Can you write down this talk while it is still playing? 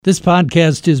This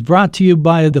podcast is brought to you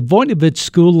by the Voinovich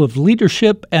School of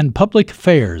Leadership and Public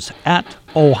Affairs at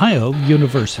Ohio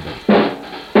University.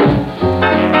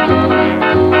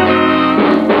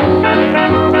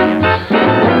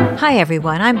 Hi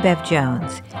everyone, I'm Bev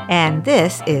Jones, and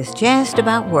this is Jazzed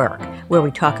About Work, where we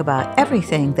talk about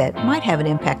everything that might have an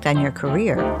impact on your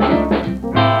career.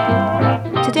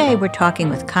 Today we're talking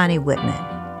with Connie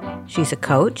Whitman. She's a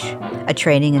coach, a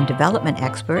training and development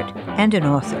expert, and an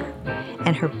author.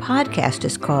 And her podcast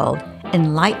is called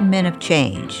Enlightenment of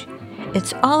Change.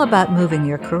 It's all about moving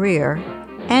your career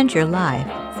and your life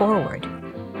forward.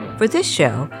 For this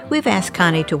show, we've asked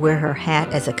Connie to wear her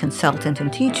hat as a consultant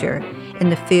and teacher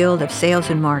in the field of sales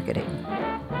and marketing.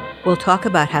 We'll talk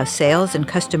about how sales and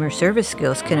customer service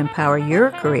skills can empower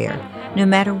your career no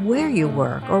matter where you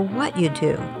work or what you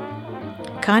do.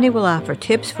 Connie will offer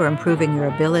tips for improving your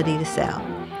ability to sell.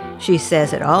 She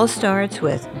says it all starts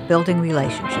with building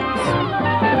relationships.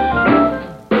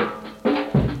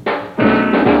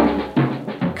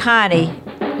 Connie,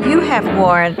 you have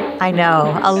worn, I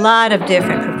know, a lot of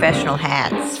different professional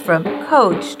hats, from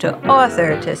coach to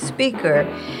author to speaker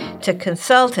to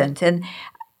consultant. And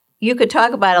you could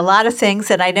talk about a lot of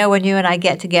things, and I know when you and I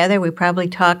get together, we probably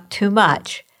talk too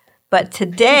much. But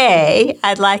today,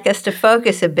 I'd like us to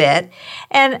focus a bit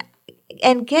and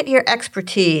get your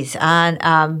expertise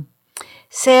on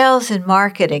sales and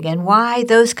marketing and why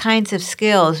those kinds of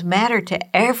skills matter to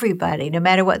everybody, no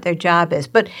matter what their job is.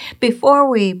 But before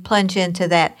we plunge into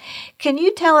that, can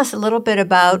you tell us a little bit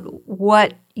about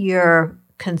what your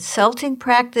consulting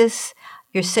practice,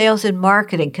 your sales and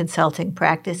marketing consulting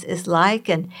practice is like,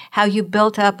 and how you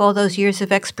built up all those years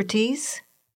of expertise?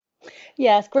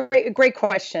 Yes, great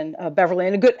question, Beverly,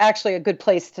 and a good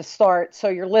place to start. So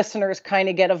your listeners kind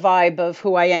of get a vibe of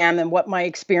who I am and what my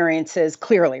experience is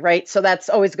clearly, right? So that's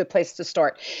always a good place to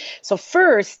start. So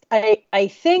first, I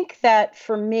think that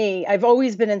for me, I've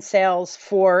always been in sales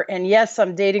and yes,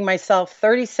 I'm dating myself,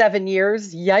 37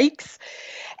 years, yikes.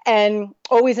 And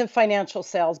always in financial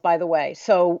sales, by the way.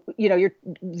 So,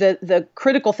 the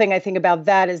critical thing I think about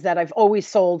that is that I've always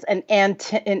sold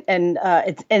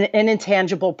it's an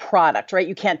intangible product, right?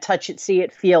 You can't touch it, see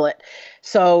it, feel it.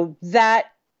 So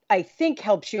that I think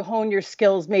helps you hone your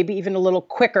skills maybe even a little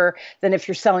quicker than if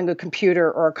you're selling a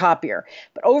computer or a copier.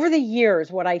 But over the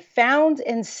years, what I found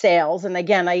in sales, and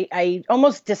again, I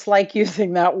almost dislike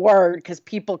using that word because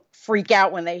people freak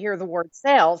out when they hear the word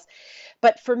sales.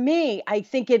 But for me, I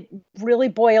think it really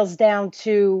boils down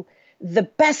to the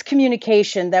best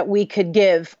communication that we could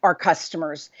give our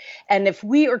customers. And if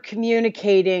we are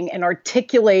communicating and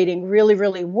articulating really,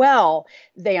 really well,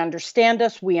 they understand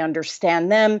us, we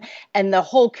understand them, and the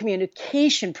whole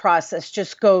communication process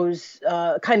just goes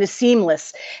kind of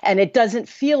seamless. And it doesn't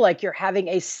feel like you're having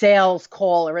a sales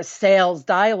call or a sales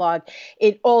dialogue.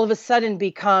 It all of a sudden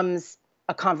becomes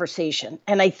a conversation.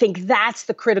 And I think that's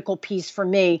the critical piece for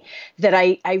me that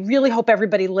I really hope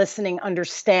everybody listening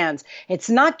understands. It's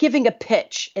not giving a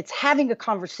pitch, it's having a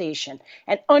conversation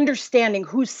and understanding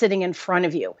who's sitting in front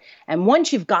of you. And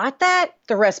once you've got that,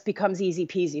 the rest becomes easy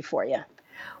peasy for you.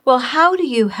 Well, how do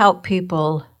you help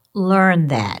people learn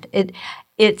that?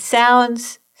 It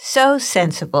sounds so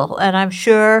sensible, and I'm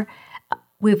sure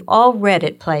we've all read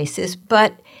it places,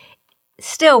 but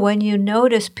still, when you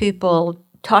notice people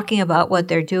talking about what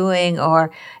they're doing,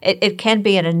 or it can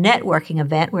be at a networking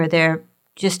event where they're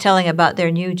just telling about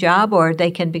their new job, or they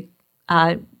can be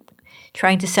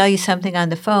trying to sell you something on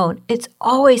the phone. It's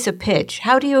always a pitch.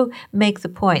 How do you make the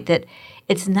point that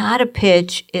it's not a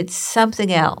pitch, it's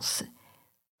something else?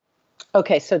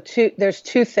 Okay, so there's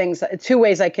two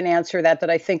ways I can answer that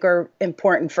I think are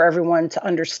important for everyone to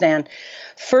understand.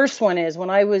 First one is when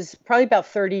I was probably about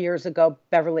 30 years ago,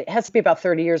 Beverly, it has to be about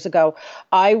 30 years ago,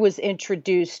 I was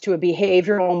introduced to a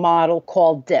behavioral model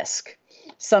called DISC.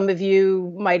 Some of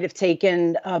you might have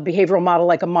taken a behavioral model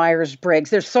like a Myers-Briggs.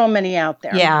 There's so many out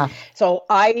there. Yeah. So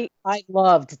I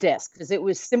loved DISC because it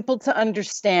was simple to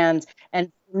understand.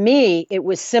 And for me, it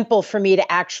was simple for me to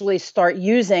actually start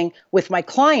using with my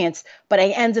clients, but I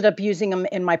ended up using them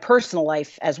in my personal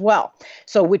life as well.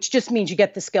 So which just means you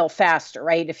get the skill faster,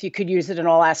 right? If you could use it in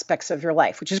all aspects of your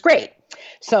life, which is great.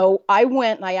 So I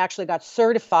went and I actually got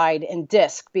certified in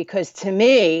DISC because to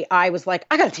me, I was like,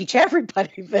 I got to teach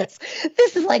everybody this.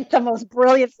 This is like the most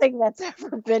brilliant thing that's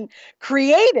ever been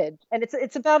created. And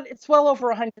it's well over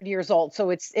 100 years old. So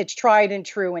it's tried and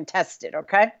true and tested.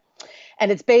 Okay.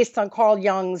 And it's based on Carl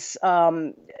Jung's,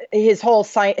 his whole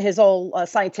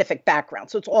scientific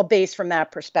background. So it's all based from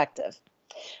that perspective.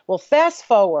 Well, fast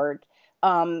forward,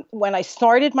 when I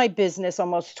started my business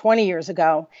almost 20 years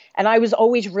ago, and I was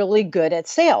always really good at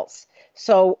sales.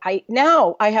 So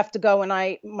now I have to go,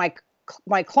 and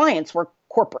my clients were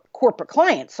corporate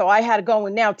clients. So I had to go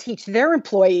and now teach their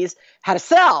employees how to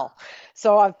sell.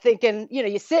 So I'm thinking,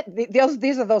 you sit,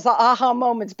 these are those aha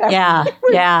moments. Yeah.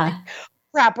 Yeah.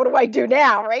 Crap, what do I do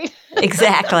now? Right.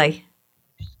 Exactly.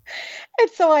 And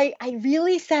so I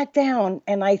really sat down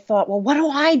and I thought, well, what do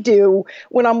I do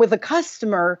when I'm with a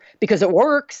customer? Because it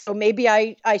works. So maybe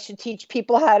I should teach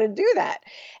people how to do that.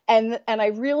 And I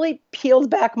really peeled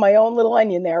back my own little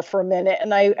onion there for a minute.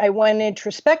 And I went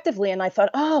introspectively and I thought,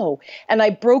 and I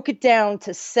broke it down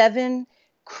to 7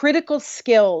 critical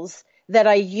skills that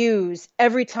I use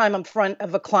every time I'm in front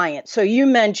of a client. So you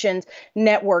mentioned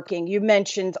networking, you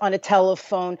mentioned on a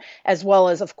telephone, as well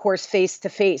as, of course,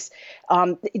 face-to-face.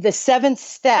 The 7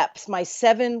 steps,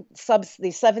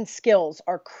 these 7 skills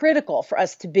are critical for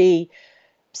us to be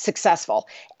successful.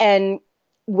 And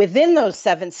within those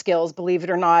 7 skills, believe it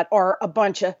or not, are a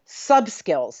bunch of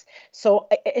sub-skills. So,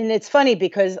 and it's funny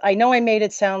because I know I made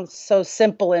it sound so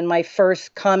simple in my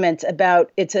first comment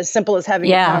about it's as simple as having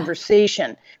a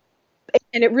conversation.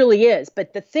 And it really is.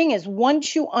 But the thing is,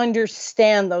 once you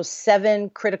understand those 7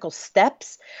 critical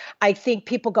steps, I think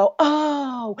people go,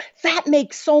 oh, that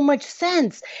makes so much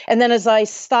sense. And then as I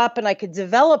stop and I could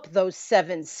develop those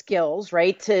 7 skills,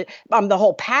 right, to the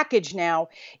whole package now,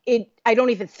 I don't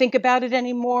even think about it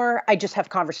anymore. I just have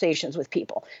conversations with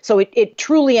people. So it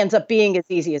truly ends up being as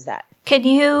easy as that.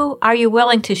 Are you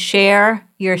willing to share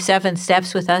your 7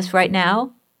 steps with us right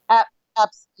now?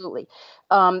 Absolutely.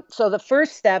 So the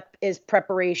first step is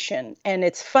preparation. And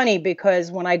it's funny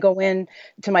because when I go in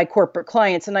to my corporate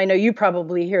clients, and I know you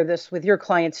probably hear this with your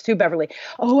clients too, Beverly,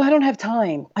 I don't have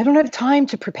time. I don't have time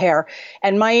to prepare.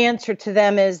 And my answer to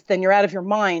them is, then you're out of your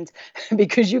mind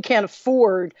because you can't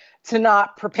afford to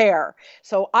not prepare.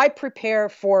 So I prepare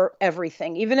for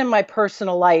everything, even in my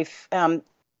personal life.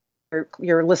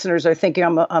 Your listeners are thinking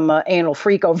I'm a anal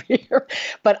freak over here,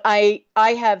 but I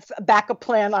have a backup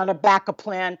plan on a backup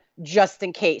plan just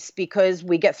in case, because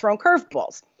we get thrown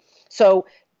curveballs. So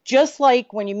just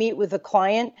like when you meet with a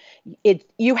client,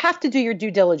 you have to do your due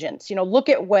diligence. Look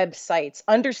at websites,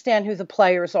 understand who the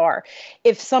players are.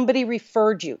 If somebody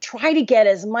referred you, try to get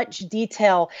as much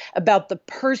detail about the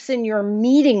person you're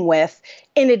meeting with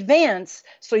in advance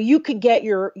so you could get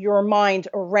your mind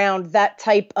around that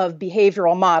type of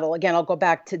behavioral model. Again, I'll go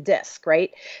back to DISC,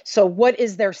 right? So what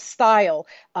is their style?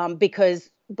 Because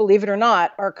believe it or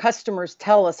not, our customers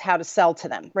tell us how to sell to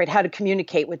them, right? How to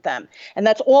communicate with them. And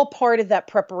that's all part of that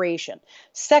preparation.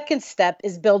 Second step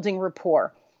is building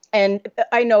rapport. And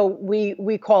I know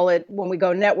we call it, when we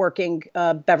go networking,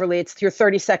 Beverly, it's your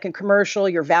 30-second commercial,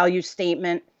 your value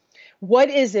statement. What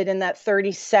is it in that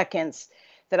 30 seconds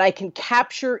that I can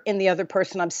capture in the other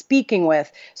person I'm speaking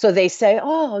with? So they say,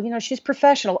 she's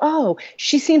professional. Oh,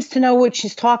 she seems to know what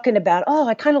she's talking about. Oh,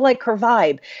 I kind of like her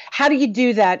vibe. How do you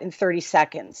do that in 30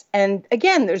 seconds? And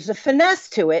again, there's a finesse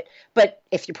to it, but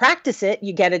if you practice it,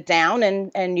 you get it down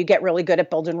and you get really good at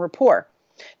building rapport.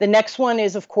 The next one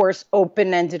is, of course,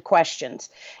 open-ended questions.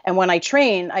 And when I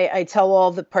train, I tell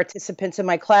all the participants in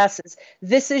my classes,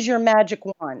 this is your magic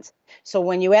wand. So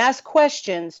when you ask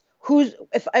questions,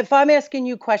 if I'm asking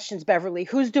you questions, Beverly,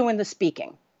 who's doing the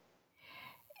speaking?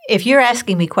 If you're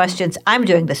asking me questions, I'm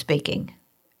doing the speaking.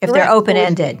 If Correct. They're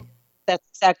open-ended. That's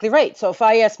exactly right. So if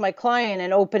I ask my client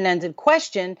an open-ended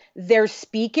question, they're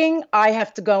speaking. I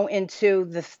have to go into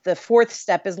the fourth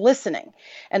step is listening.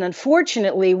 And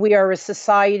unfortunately, we are a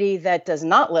society that does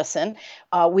not listen.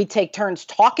 We take turns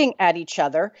talking at each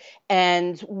other,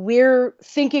 and we're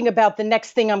thinking about the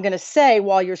next thing I'm going to say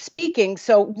while you're speaking.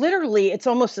 So literally, it's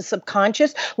almost a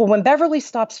subconscious. Well, when Beverly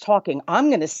stops talking, I'm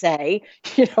going to say,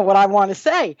 what I want to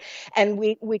say. And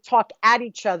we talk at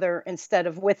each other instead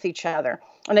of with each other.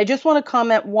 And I just want to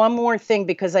comment one more thing,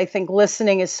 because I think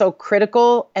listening is so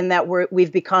critical, and that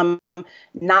we've become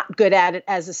not good at it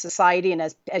as a society and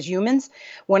as humans.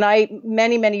 When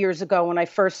many years ago, when I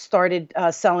first started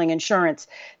selling insurance,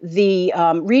 the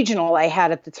regional I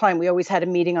had at the time, we always had a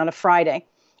meeting on a Friday.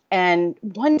 And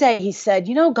one day he said,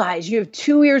 guys, you have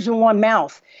 2 ears and 1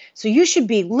 mouth. So you should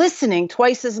be listening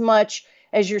twice as much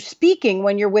as you're speaking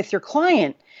when you're with your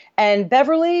client. And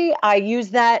Beverly, I use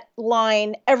that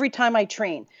line every time I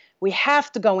train. We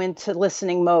have to go into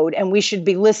listening mode, and we should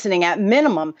be listening at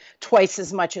minimum twice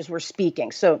as much as we're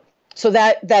speaking. So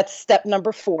that's step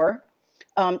number 4.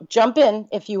 Jump in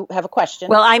if you have a question.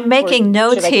 Well, I'm making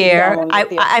notes here.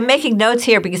 I'm making notes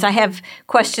here because I have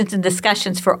questions and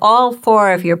discussions for all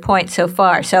 4 of your points so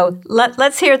far. So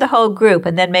let's hear the whole group,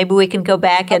 and then maybe we can go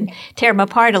back and tear them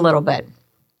apart a little bit.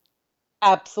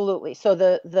 Absolutely. So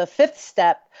the 5th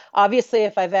step, obviously,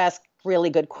 if I've asked really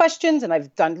good questions and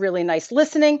I've done really nice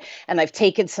listening and I've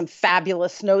taken some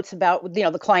fabulous notes about,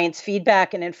 the client's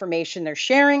feedback and information they're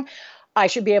sharing, I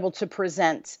should be able to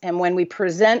present. And when we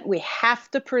present, we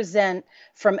have to present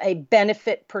from a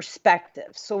benefit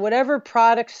perspective. So whatever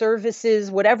product, services,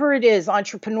 whatever it is,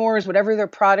 entrepreneurs, whatever their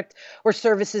product or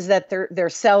services that they're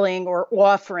selling or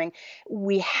offering,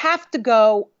 we have to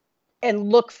go and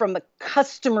look from the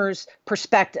customer's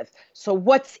perspective. So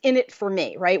what's in it for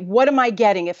me, right? What am I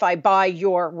getting if I buy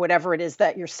your whatever it is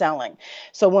that you're selling?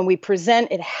 So when we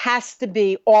present, it has to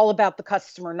be all about the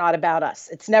customer, not about us.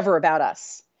 It's never about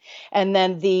us. And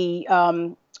then the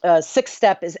sixth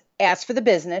step is ask for the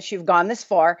business. You've gone this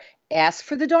far. Ask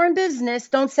for the darn business.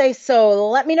 Don't say, so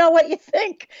let me know what you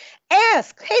think.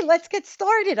 Ask, hey, let's get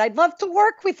started. I'd love to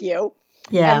work with you.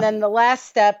 Yeah. And then the last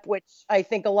step, which I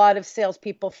think a lot of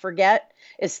salespeople forget,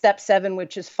 is step 7,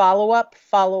 which is follow up,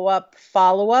 follow up,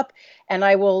 follow up. And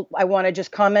I want to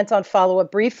just comment on follow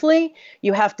up briefly.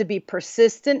 You have to be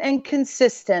persistent and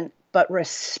consistent, but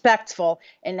respectful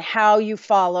in how you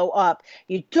follow up.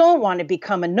 You don't want to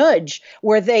become a nudge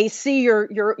where they see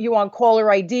you on caller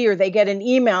ID or they get an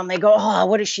email and they go, oh,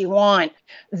 what does she want?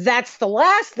 That's the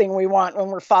last thing we want when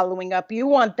we're following up. You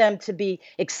want them to be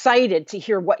excited to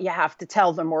hear what you have to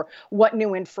tell them or what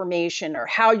new information or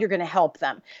how you're going to help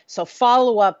them. So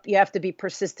follow up, you have to be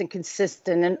persistent,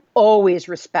 consistent, and always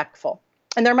respectful.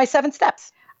 And they're my 7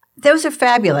 steps. Those are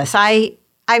fabulous.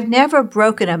 I've never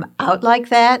broken them out like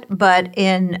that, but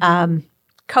in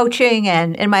coaching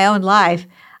and in my own life,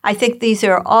 I think these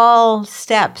are all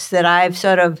steps that I've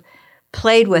sort of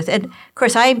played with. And of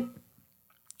course, I'm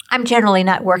generally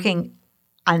not working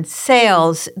on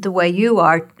sales the way you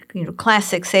are,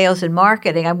 classic sales and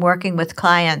marketing. I'm working with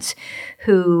clients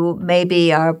who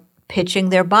maybe are pitching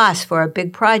their boss for a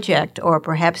big project, or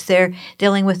perhaps they're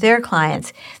dealing with their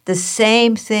clients. The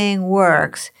same thing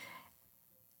works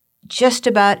just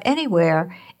about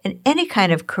anywhere in any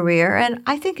kind of career, and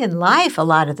I think in life a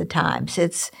lot of the times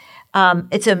it's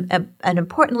an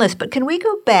important list. But can we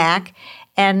go back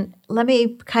and let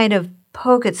me kind of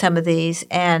poke at some of these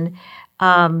and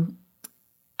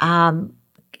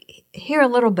hear a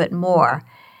little bit more?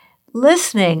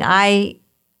 Listening, I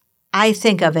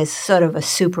think of as sort of a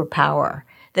superpower,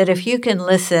 that if you can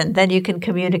listen, then you can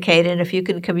communicate, and if you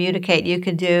can communicate, you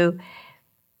can do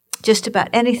just about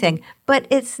anything. But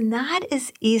it's not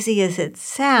as easy as it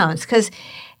sounds, because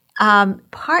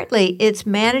partly it's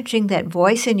managing that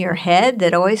voice in your head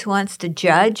that always wants to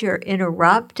judge or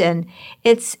interrupt, and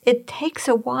it takes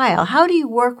a while. How do you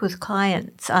work with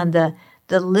clients on the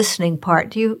listening part?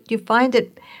 Do you find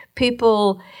that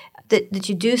people that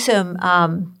you do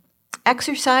some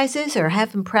exercises or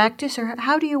have them practice, or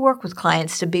how do you work with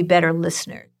clients to be better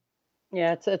listeners?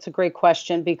 Yeah, it's a great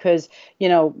question because,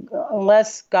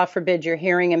 unless, God forbid, you're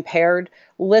hearing impaired,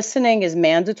 listening is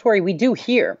mandatory. We do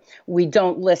hear. We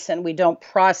don't listen. We don't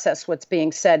process what's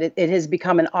being said. It has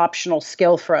become an optional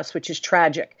skill for us, which is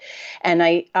tragic.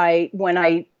 And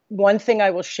one thing I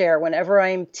will share whenever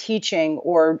I'm teaching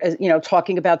or,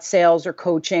 talking about sales or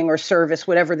coaching or service,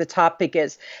 whatever the topic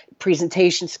is,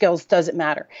 presentation skills, doesn't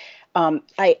matter.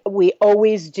 We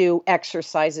always do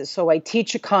exercises. So I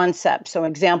teach a concept. So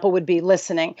an example would be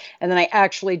listening, and then I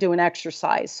actually do an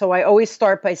exercise. So I always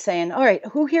start by saying, all right,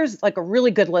 who here's like a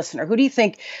really good listener? Who do you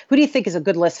think is a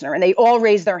good listener? And they all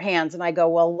raise their hands, and I go,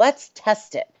 well, let's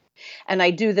test it. And I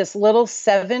do this little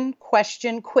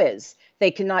 7-question quiz. They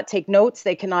cannot take notes.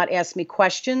 They cannot ask me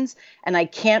questions, and I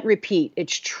can't repeat.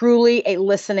 It's truly a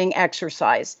listening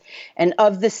exercise. And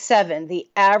of the 7, the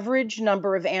average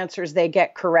number of answers they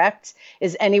get correct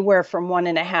is anywhere from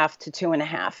 1.5 to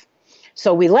 2.5.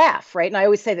 So we laugh, right? And I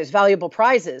always say there's valuable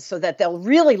prizes so that they'll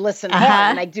really listen hard.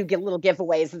 And I do get little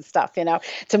giveaways and stuff,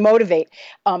 to motivate.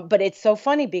 But it's so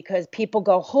funny because people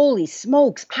go, holy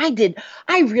smokes,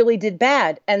 I really did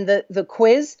bad. And the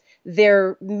quiz,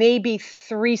 there may be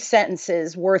 3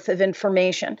 sentences worth of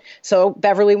information. So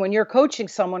Beverly, when you're coaching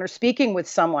someone or speaking with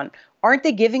someone, aren't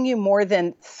they giving you more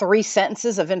than 3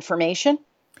 sentences of information?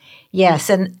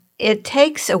 Yes, and it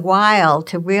takes a while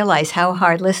to realize how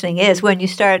hard listening is when you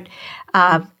start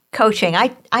coaching.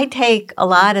 I take a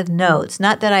lot of notes,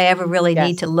 not that I ever really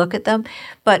need to look at them,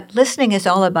 but listening is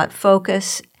all about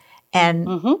focus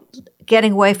and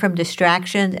getting away from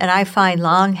distractions. And I find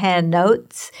longhand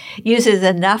notes uses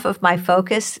enough of my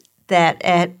focus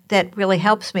that really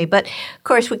helps me. But of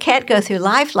course, we can't go through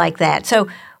life like that. So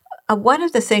one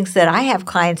of the things that I have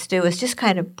clients do is just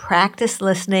kind of practice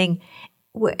listening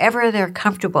wherever they're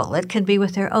comfortable. It can be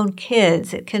with their own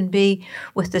kids. It can be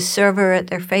with the server at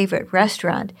their favorite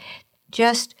restaurant.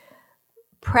 Just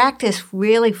practice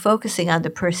really focusing on the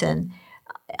person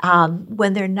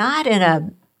when they're not in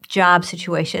a job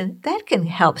situation, that can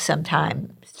help sometimes.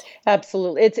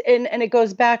 Absolutely. And it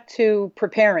goes back to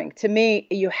preparing. To me,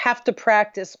 you have to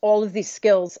practice all of these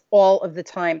skills all of the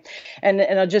time. And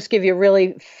I'll just give you a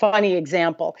really funny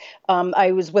example.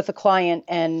 I was with a client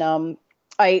and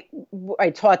I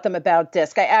taught them about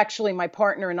DISC. My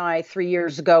partner and I, 3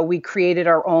 years ago, we created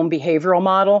our own behavioral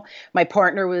model. My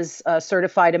partner was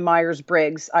certified in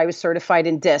Myers-Briggs. I was certified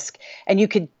in DISC. And you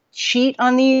could cheat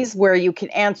on these where you can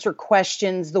answer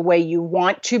questions the way you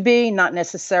want to be, not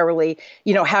necessarily,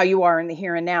 how you are in the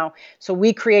here and now. So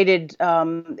we created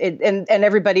it, and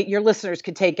everybody, your listeners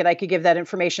could take it. I could give that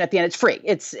information at the end. It's free.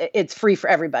 It's free for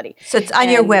everybody. So it's on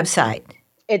your website.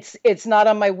 It's not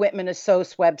on my Whitman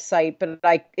Assoc website, but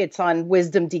it's on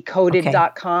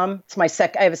wisdomdecoded.com. Okay. It's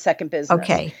I have a second business.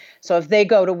 Okay. So if they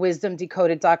go to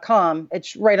wisdomdecoded.com,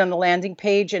 it's right on the landing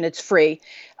page and it's free.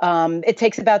 It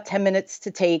takes about 10 minutes to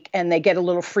take, and they get a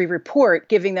little free report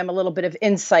giving them a little bit of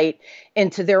insight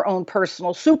into their own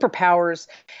personal superpowers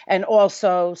and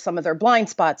also some of their blind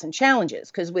spots and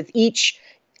challenges. Because with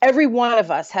every one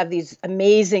of us have these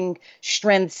amazing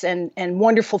strengths and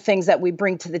wonderful things that we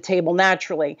bring to the table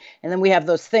naturally. And then we have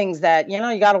those things that, you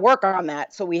got to work on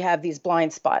that. So we have these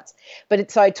blind spots.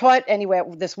 So I taught anyway,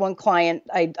 with this one client,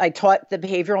 I taught the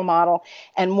behavioral model.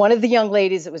 And one of the young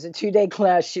ladies, it was a 2-day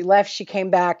class, she left, she came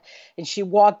back and she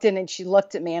walked in and she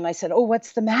looked at me and I said, "Oh,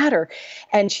 what's the matter?"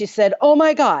 And she said, "Oh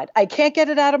my God, I can't get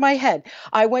it out of my head.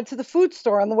 I went to the food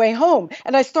store on the way home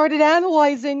and I started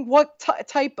analyzing what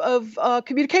type of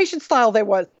communication style there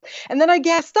was. And then I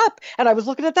gassed up and I was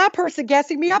looking at that person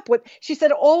gassing me up. She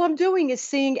said, all I'm doing is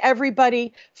seeing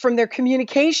everybody from their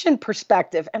communication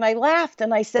perspective." And I laughed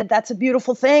and I said, "That's a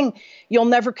beautiful thing. You'll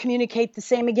never communicate the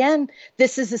same again.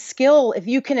 This is a skill. If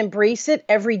you can embrace it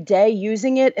every day,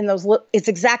 using it in it's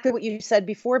exactly what you said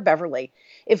before, Beverly.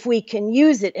 If we can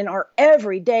use it in our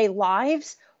everyday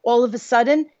lives, all of a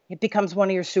sudden, it becomes one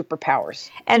of your superpowers.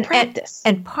 And practice.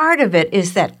 And part of it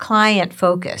is that client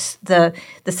focus. The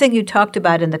thing you talked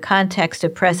about in the context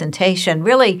of presentation,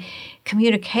 really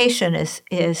communication is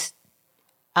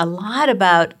a lot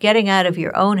about getting out of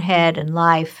your own head and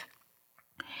life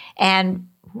and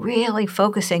really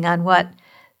focusing on what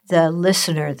the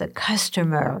listener, the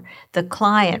customer, the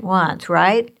client wants,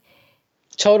 right?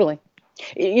 Totally.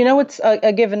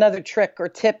 I give another trick or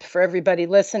tip for everybody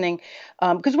listening,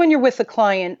 because when you're with a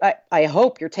client, I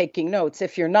hope you're taking notes.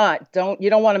 If you're not, you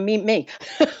don't want to meet me.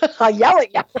 I'll yell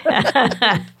at you.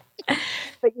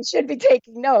 But you should be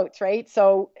taking notes, right?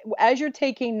 So as you're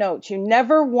taking notes, you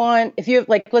never want, if you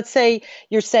let's say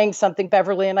you're saying something,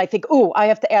 Beverly, and I think, I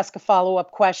have to ask a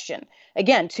follow-up question.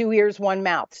 Again, 2 ears, 1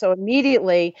 mouth. So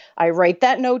immediately I write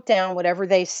that note down, whatever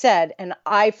they said. And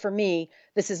for me,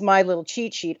 this is my little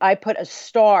cheat sheet. I put a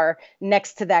star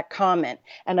next to that comment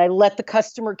and I let the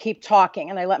customer keep talking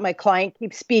and I let my client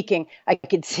keep speaking. I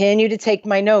continue to take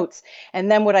my notes. And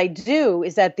then what I do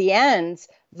is at the end,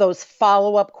 those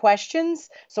follow-up questions.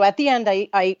 So at the end,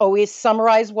 I always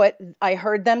summarize what I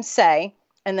heard them say.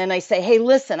 And then I say, "Hey,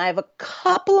 listen, I have a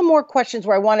couple of more questions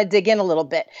where I want to dig in a little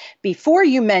bit. Before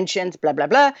you mentioned blah, blah,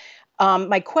 blah.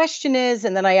 My question is,"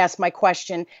 and then I ask my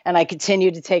question and I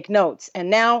continue to take notes. And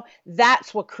now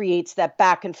that's what creates that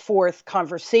back and forth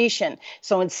conversation.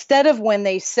 So instead of when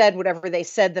they said whatever they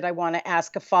said that I want to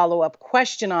ask a follow-up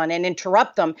question on and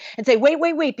interrupt them and say,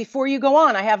 wait, before you go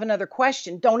on, I have another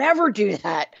question. Don't ever do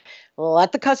that.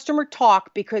 Let the customer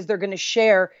talk, because they're going to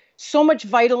share so much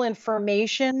vital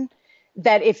information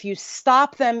that if you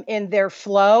stop them in their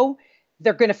flow,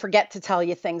 they're going to forget to tell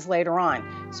you things later on.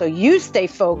 So you stay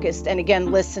focused and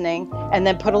again, listening, and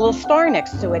then put a little star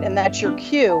next to it. And that's your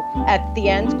cue. At the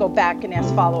end, go back and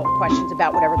ask follow-up questions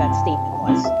about whatever that statement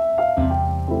was.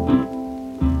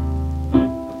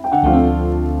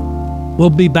 We'll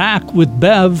be back with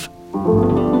Bev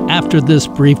after this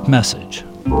brief message.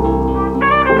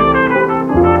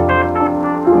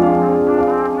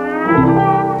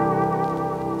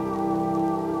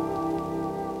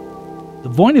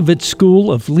 The Voinovich School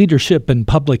of Leadership and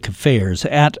Public Affairs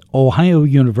at Ohio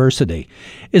University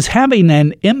is having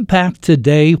an impact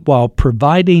today while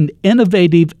providing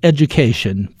innovative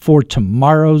education for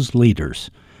tomorrow's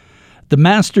leaders. The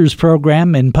master's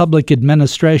program in public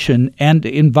administration and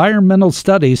environmental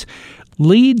studies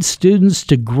leads students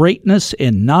to greatness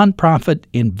in nonprofit,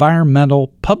 environmental,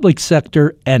 public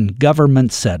sector, and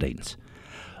government settings.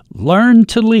 Learn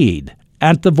to lead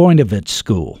at the Voinovich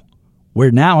School.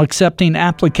 We're now accepting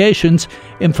applications.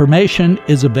 Information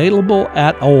is available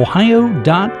at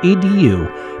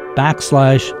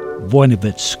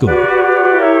ohio.edu/Voinovich School.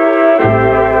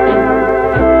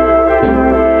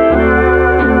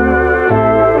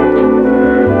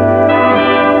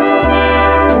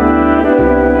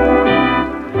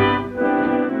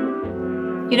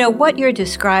 You know, what you're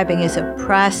describing is a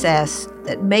process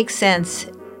that makes sense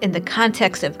in the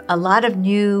context of a lot of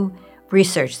new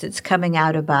research that's coming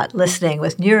out about listening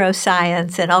with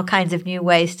neuroscience and all kinds of new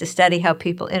ways to study how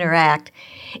people interact.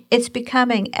 It's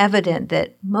becoming evident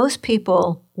that most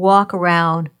people walk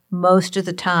around most of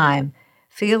the time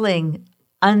feeling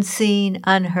unseen,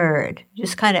 unheard,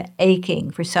 just kind of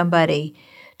aching for somebody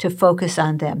to focus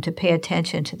on them, to pay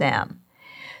attention to them.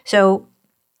 So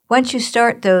once you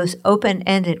start those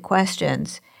open-ended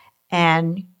questions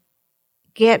and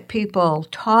get people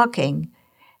talking,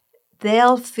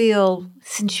 they'll feel,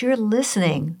 since you're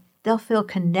listening, they'll feel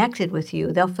connected with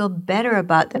you. They'll feel better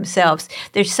about themselves.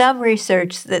 There's some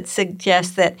research that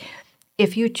suggests that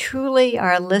if you truly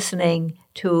are listening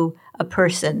to a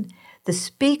person, the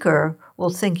speaker will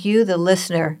think you, the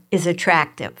listener, is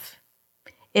attractive.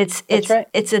 It's right.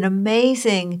 It's an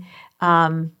amazing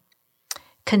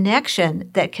connection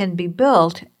that can be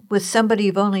built with somebody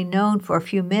you've only known for a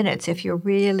few minutes if you're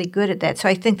really good at that. So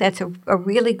I think that's a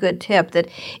really good tip, that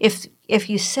if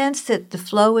you sense that the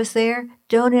flow is there,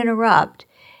 don't interrupt.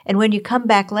 And when you come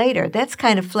back later, that's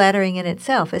kind of flattering in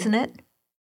itself, isn't it?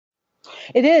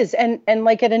 It is. And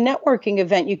like at a networking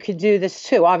event, you could do this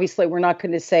too. Obviously, we're not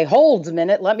going to say, hold a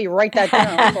minute, let me write that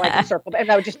down so I can circle back.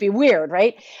 That would just be weird,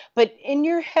 right? But in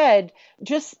your head,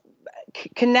 just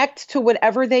connect to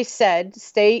whatever they said,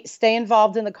 stay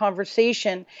involved in the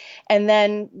conversation. And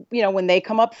then, when they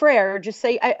come up for air, just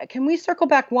say, can we circle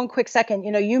back one quick second?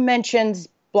 You mentioned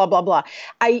blah, blah, blah.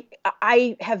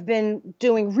 I have been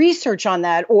doing research on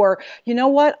that, or you know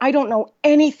what? I don't know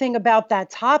anything about that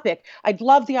topic. I'd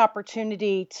love the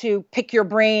opportunity to pick your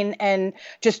brain and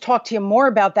just talk to you more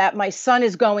about that. My son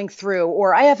is going through,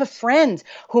 or I have a friend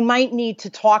who might need to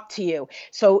talk to you.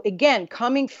 So again,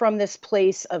 coming from this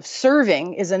place of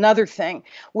serving is another thing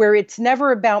where it's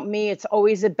never about me. It's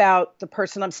always about the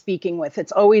person I'm speaking with.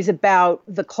 It's always about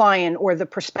the client or the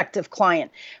prospective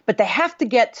client, but they have to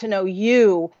get to know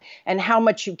you and how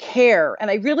much you care.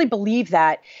 And I really believe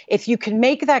that if you can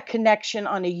make that connection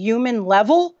on a human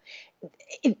level,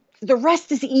 the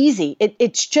rest is easy.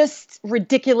 It's just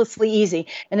ridiculously easy.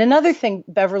 And another thing,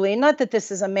 Beverly, not that this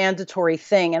is a mandatory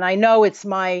thing, and I know it's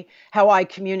how I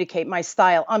communicate, my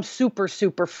style. I'm super,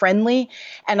 super friendly,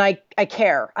 and I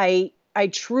care. I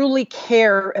truly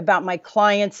care about my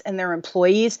clients and their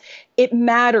employees. It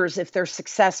matters if they're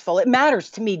successful. It matters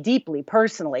to me deeply,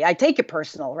 personally. I take it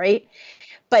personal, right?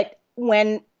 But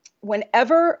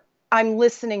whenever I'm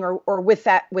listening or with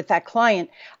that client,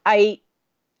 I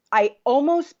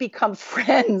almost become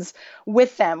friends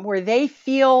with them, where they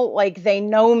feel like they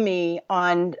know me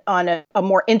on a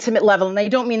more intimate level. And I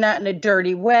don't mean that in a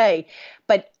dirty way,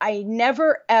 but I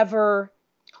never, ever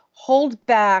hold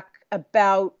back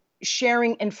about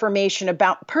sharing information,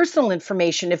 about personal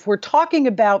information. If we're talking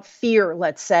about fear,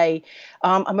 let's say,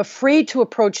 I'm afraid to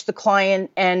approach the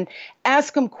client and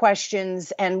ask them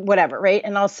questions and whatever, right?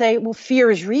 And I'll say, well, fear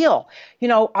is real.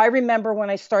 I remember when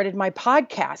I started my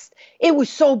podcast, it was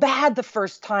so bad the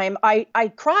first time.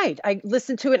 I cried. I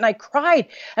listened to it and I cried.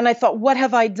 And I thought, what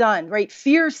have I done, right?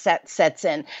 Fear sets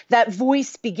in. That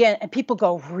voice begins, and people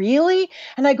go, really?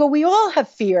 And I go, we all have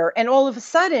fear. And all of a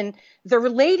sudden, they're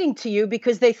relating to you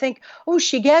because they think, oh,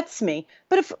 she gets me.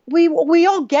 But if we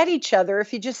all get each other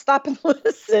if you just stop and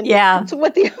listen to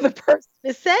what the other person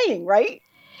is saying, right?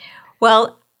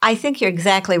 Well, I think you're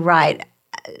exactly right.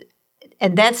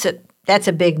 And that's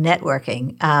a big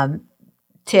networking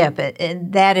tip.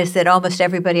 And that is that almost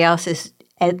everybody else is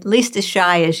at least as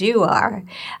shy as you are.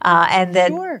 And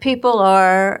that people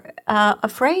are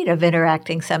afraid of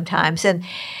interacting sometimes. And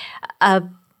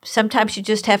sometimes you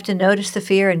just have to notice the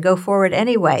fear and go forward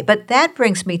anyway. But that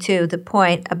brings me to the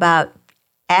point about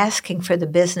asking for the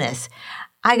business.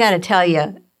 I got to tell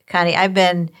you, Connie, I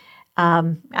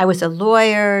was a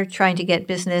lawyer trying to get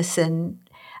business, and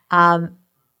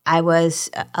I was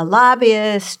a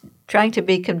lobbyist trying to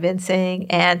be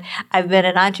convincing, and I've been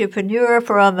an entrepreneur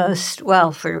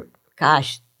for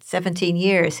 17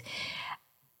 years.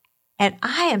 And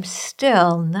I am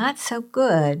still not so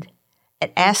good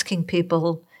at asking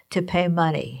people to pay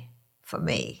money for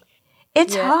me.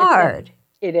 It's hard.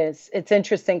 It is. It's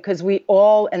interesting because we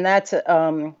all, and that's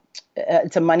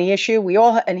it's a money issue. We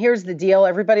all, and here's the deal,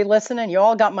 everybody listening, you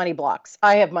all got money blocks.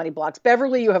 I have money blocks.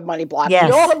 Beverly, you have money blocks. Yes.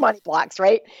 You all have money blocks,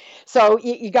 right? So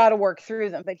you got to work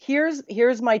through them. But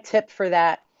here's my tip for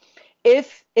that.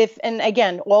 If and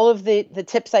again, all of the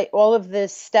tips, all of the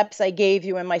steps I gave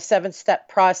you in my 7-step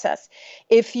process,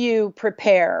 if you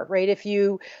prepare, right, if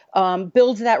you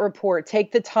build that rapport,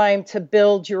 take the time to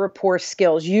build your rapport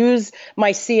skills, use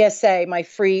my CSA, my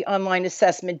free online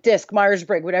assessment, DISC,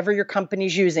 Myers-Briggs, whatever your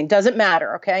company's using, doesn't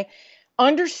matter, okay?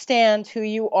 understand who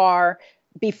you are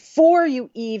before you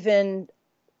even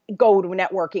go to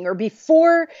networking or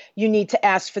before you need to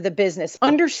ask for the business.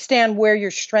 Understand where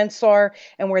your strengths are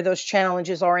and where those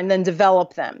challenges are, and then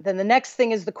develop them. Then the next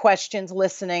thing is the questions,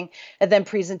 listening, and then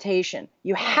presentation.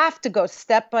 You have to go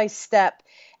step by step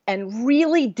and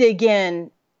really dig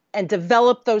in and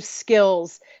develop those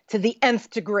skills to the nth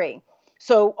degree.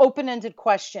 So open-ended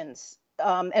questions,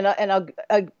 and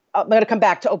I'm going to come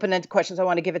back to open-ended questions. I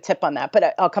want to give a tip on that,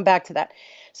 but I'll come back to that.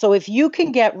 So if you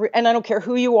can get, and I don't care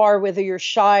who you are, whether you're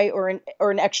shy or an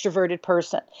extroverted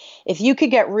person, if you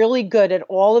could get really good at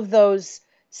all of those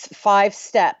 5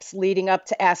 steps leading up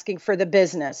to asking for the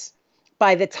business,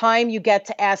 by the time you get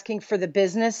to asking for the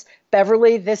business,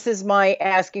 Beverly, this is my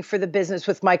asking for the business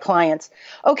with my clients.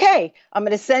 Okay, I'm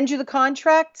going to send you the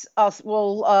contract.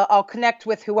 I'll connect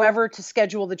with whoever to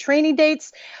schedule the training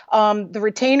dates, the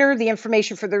retainer, the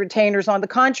information for the retainers on the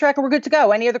contract, and we're good to go.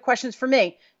 Any other questions for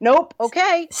me? Nope.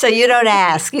 Okay. So you don't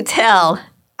ask, you tell.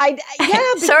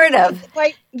 Yeah, sort of.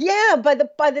 By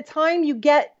the time you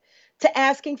get to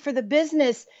asking for the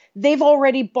business, they've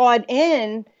already bought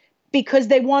in, because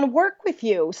they want to work with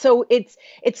you. So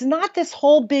it's not this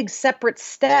whole big separate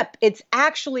step. It's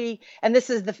actually, and this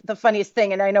is the funniest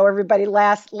thing, and I know everybody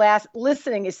last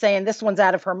listening is saying this one's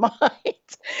out of her mind.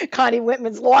 Connie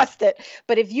Whitman's lost it.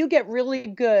 But if you get really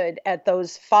good at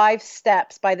those 5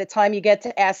 steps, by the time you get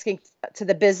to asking to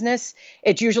the business,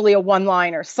 it's usually a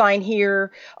one-liner. Sign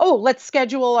here. Oh, let's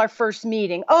schedule our first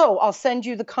meeting. Oh, I'll send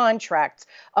you the contract.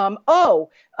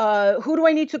 Who do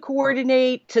I need to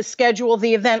coordinate to schedule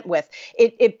the event with?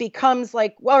 It becomes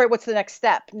like, well, all right, what's the next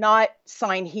step? Not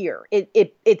sign here.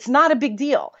 It's not a big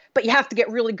deal, but you have to get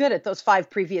really good at those 5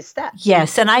 previous steps.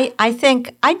 Yes, and I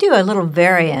think I do a little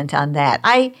variant on that.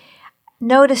 I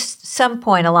noticed some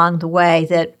point along the way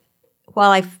that while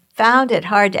I found it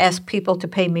hard to ask people to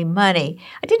pay me money,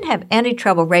 I didn't have any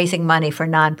trouble raising money for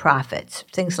nonprofits,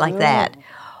 things like that,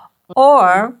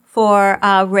 or for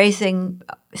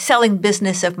selling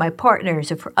business of my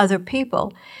partners or for other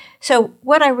people. So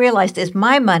what I realized is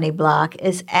my money block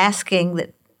is asking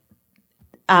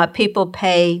that people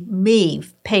pay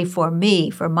for me,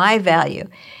 for my value.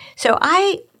 So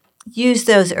I use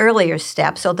those earlier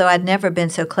steps, although I'd never been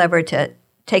so clever to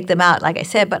take them out, like I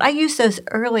said, but I use those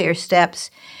earlier steps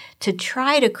to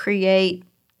try to create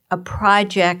a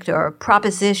project or a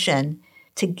proposition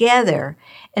together.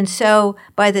 And so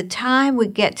by the time we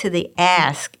get to the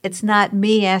ask, it's not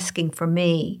me asking for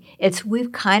me. It's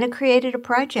we've kind of created a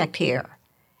project here.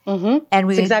 Mm-hmm. And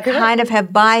we kind of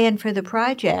have buy-in for the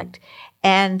project.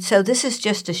 And so this is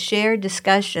just a shared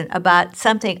discussion about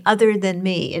something other than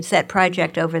me. It's that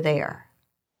project over there.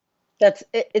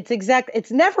 It's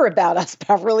never about us,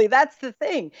 Beverly. That's the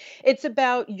thing. It's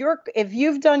about if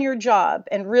you've done your job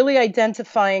and really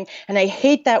identifying, and I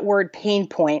hate that word pain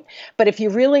point, but if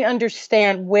you really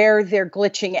understand where they're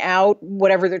glitching out,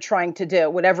 whatever they're trying to do,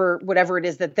 whatever it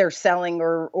is that they're selling,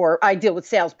 or I deal with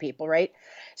salespeople, right?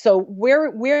 So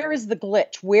where is the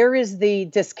glitch? Where is the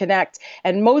disconnect?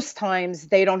 And most times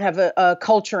they don't have a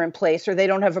culture in place, or they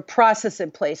don't have a process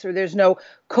in place, or there's no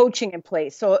coaching in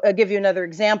place. So I'll give you another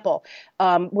example.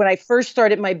 When I first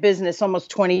started my business almost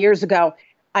 20 years ago,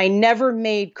 I never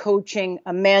made coaching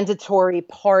a mandatory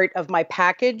part of my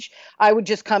package. I would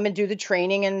just come and do the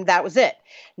training, and that was it.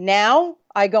 Now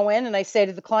I go in and I say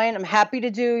to the client, I'm happy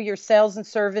to do your sales and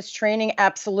service training.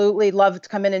 Absolutely love to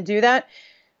come in and do that.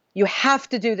 You have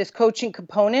to do this coaching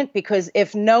component, because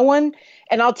if no one,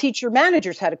 and I'll teach your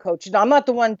managers how to coach. I'm not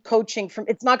the one coaching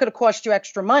it's not going to cost you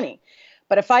extra money.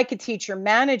 But if I could teach your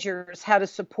managers how to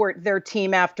support their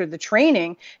team after the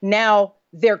training, now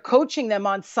they're coaching them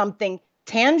on something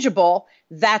tangible.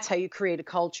 That's how you create a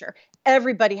culture.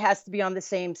 Everybody has to be on the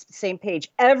same page.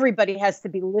 Everybody has to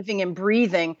be living and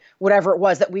breathing whatever it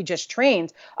was that we just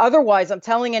trained. Otherwise, I'm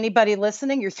telling anybody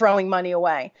listening, you're throwing money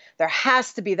away. There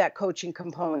has to be that coaching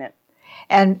component.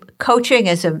 And coaching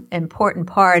is an important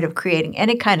part of creating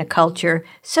any kind of culture.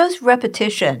 So is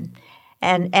repetition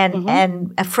and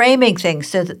framing things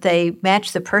so that they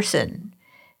match the person,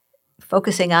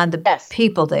 focusing on the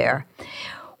people there.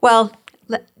 Well,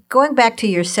 going back to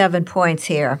your 7 points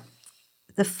here,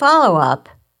 the follow-up,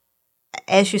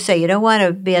 as you say, you don't want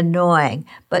to be annoying,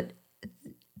 but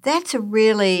that's a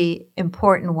really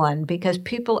important one, because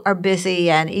people are busy,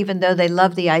 and even though they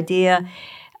love the idea,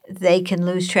 they can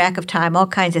lose track of time. All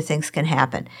kinds of things can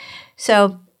happen.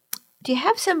 So do you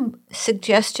have some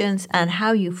suggestions on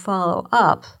how you follow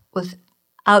up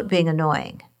without being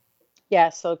annoying? Yeah,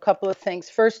 so a couple of things.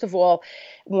 First of all,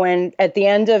 when at the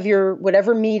end of your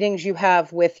whatever meetings you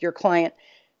have with your client,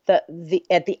 at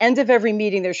the end of every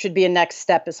meeting, there should be a next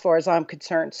step as far as I'm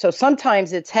concerned. So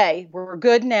sometimes it's, hey, we're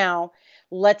good now.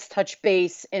 Let's touch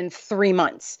base in 3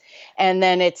 months. And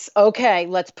then it's, okay,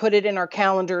 let's put it in our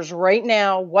calendars right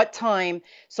now. What time?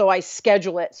 So I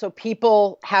schedule it. So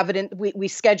people have it in, we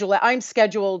schedule it. I'm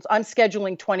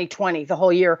scheduling 2020, the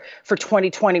whole year for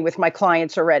 2020 with my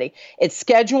clients already. It's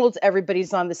scheduled.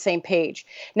 Everybody's on the same page.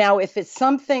 Now, if it's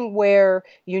something where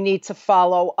you need to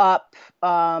follow up,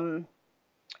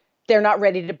 they're not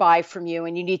ready to buy from you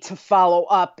and you need to follow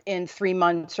up in 3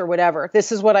 months or whatever.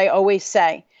 This is what I always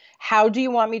say. How do you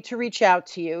want me to reach out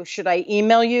to you? Should I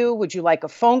email you? Would you like a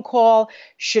phone call?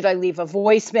 Should I leave a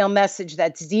voicemail message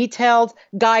that's detailed?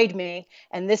 Guide me.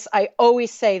 And this, I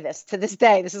always say this to this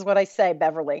day. This is what I say,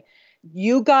 Beverly.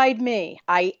 You guide me.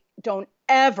 I don't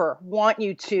ever want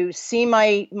you to see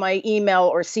my email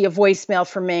or see a voicemail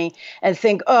from me and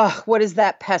think, oh, what does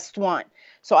that pest want?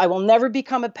 So I will never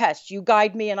become a pest. You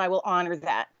guide me and I will honor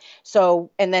that.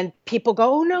 So, and then people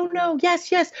go, oh, no,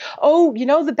 yes. Oh,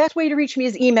 the best way to reach me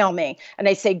is email me. And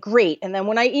I say, great. And then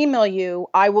when I email you,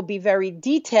 I will be very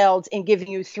detailed in giving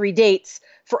you 3 dates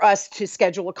for us to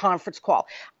schedule a conference call.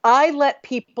 I let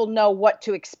people know what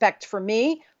to expect from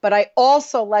me, but I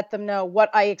also let them know what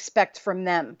I expect from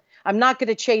them. I'm not going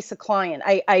to chase a client.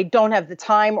 I don't have the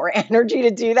time or energy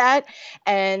to do that.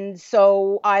 And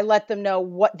so I let them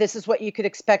know this is what you could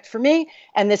expect from me,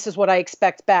 and this is what I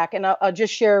expect back. And I'll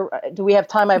just share, do we have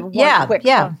time? I have one quick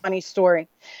funny story.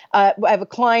 I have a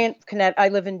client,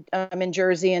 I'm in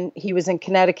Jersey, and he was in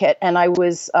Connecticut, and I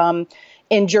was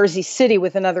in Jersey City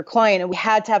with another client, and we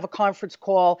had to have a conference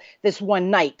call this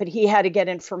one night, but he had to get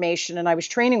information, and I was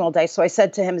training all day. So I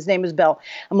said to him, his name was Bill.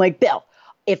 I'm like, Bill,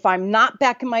 if I'm not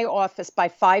back in my office by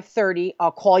 5:30,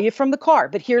 I'll call you from the car.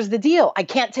 But here's the deal. I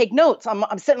can't take notes. I'm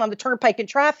sitting on the turnpike in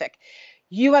traffic.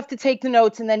 You have to take the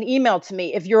notes and then email to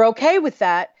me. If you're okay with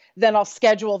that, then I'll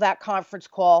schedule that conference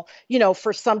call,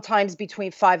 for sometimes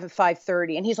between 5 and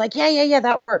 5:30. And he's like, yeah,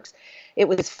 that works. It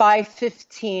was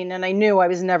 5:15 and I knew I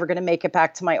was never going to make it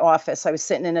back to my office. I was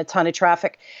sitting in a ton of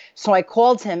traffic. So I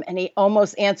called him and he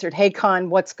almost answered, hey,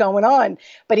 Con, what's going on?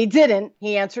 But he didn't.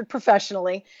 He answered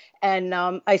professionally. And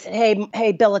I said,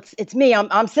 hey, Bill, it's me.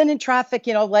 I'm sitting in traffic,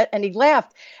 and he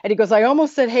laughed. And he goes, I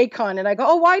almost said, hey, Con. And I go,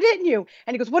 oh, why didn't you?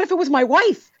 And he goes, what if it was my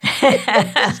wife? Who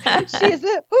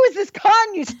is this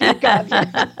Con you speak of?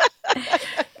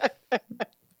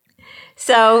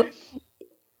 So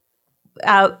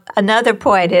another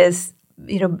point is,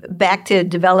 back to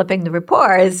developing the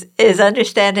rapport is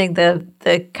understanding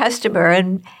the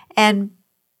customer and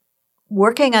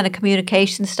working on a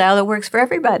communication style that works for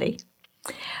everybody.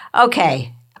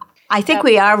 Okay, I think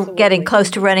we are getting close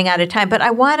to running out of time, but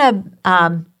I want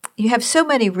to, you have so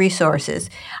many resources.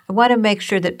 I want to make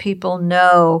sure that people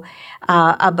know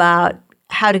about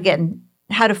how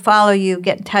to follow you,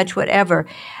 get in touch, whatever.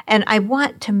 And I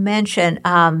want to mention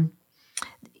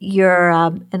your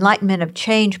Enlightenment of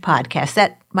Change podcast.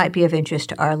 That might be of interest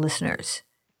to our listeners.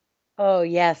 Oh,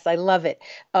 yes, I love it.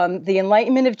 The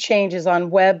Enlightenment of Change is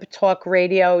on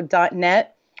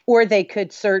webtalkradio.net. Or they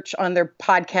could search on their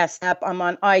podcast app. I'm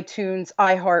on iTunes,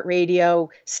 iHeartRadio,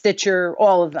 Stitcher,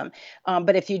 all of them.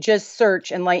 But if you just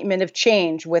search Enlightenment of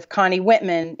Change with Connie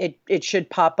Whitman, it should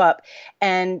pop up.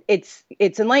 And it's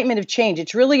Enlightenment of Change.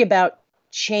 It's really about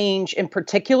change in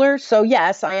particular. So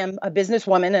yes, I am a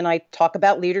businesswoman and I talk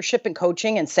about leadership and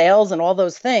coaching and sales and all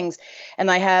those things. And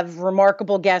I have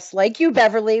remarkable guests like you,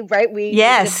 Beverly, right? We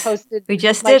just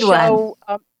did one.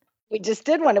 We just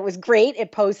did one. It was great.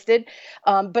 It posted.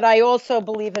 But I also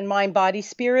believe in mind, body,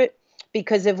 spirit,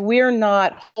 because if we're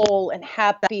not whole and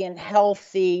happy and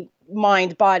healthy,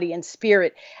 mind, body, and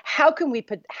spirit, how can we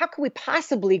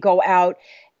possibly go out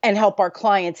and help our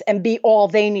clients and be all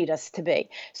they need us to be?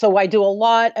 So I do a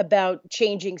lot about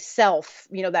changing self,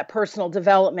 that personal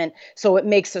development, so it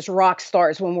makes us rock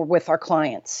stars when we're with our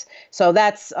clients. So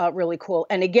that's really cool.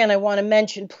 And again, I want to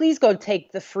mention, please go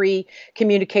take the free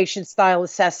communication style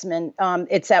assessment.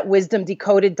 It's at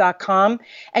wisdomdecoded.com,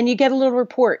 and you get a little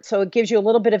report. So it gives you a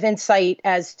little bit of insight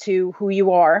as to who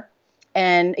you are.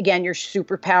 And again, your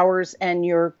superpowers and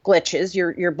your glitches,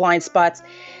 your blind spots.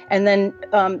 And then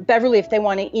Beverly, if they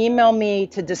want to email me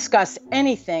to discuss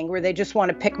anything or they just want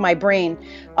to pick my brain,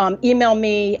 email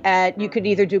me you could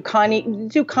either do Connie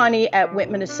at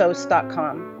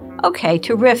whitmanassociates.com. Okay,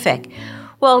 terrific.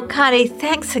 Well, Connie,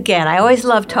 thanks again. I always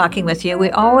love talking with you. We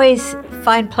always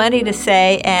find plenty to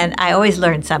say, and I always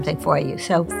learn something for you.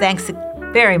 So thanks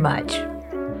very much.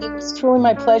 It was truly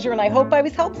my pleasure, and I hope I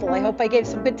was helpful. I hope I gave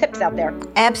some good tips out there.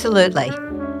 Absolutely.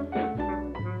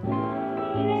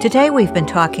 Today we've been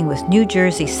talking with New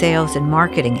Jersey sales and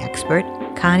marketing expert,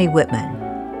 Connie Whitman.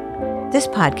 This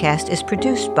podcast is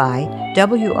produced by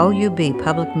WOUB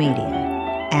Public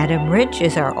Media. Adam Rich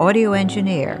is our audio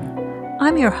engineer.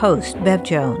 I'm your host, Bev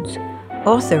Jones,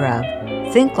 author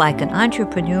of Think Like an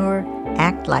Entrepreneur,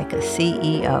 Act Like a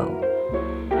CEO.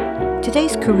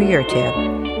 Today's career tip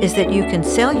is that you can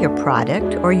sell your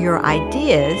product or your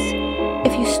ideas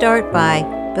if you start by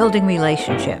building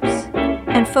relationships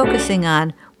and focusing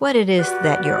on what it is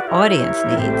that your audience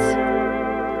needs.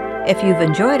 If you've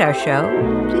enjoyed our show,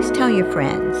 please tell your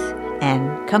friends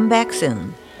and come back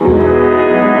soon.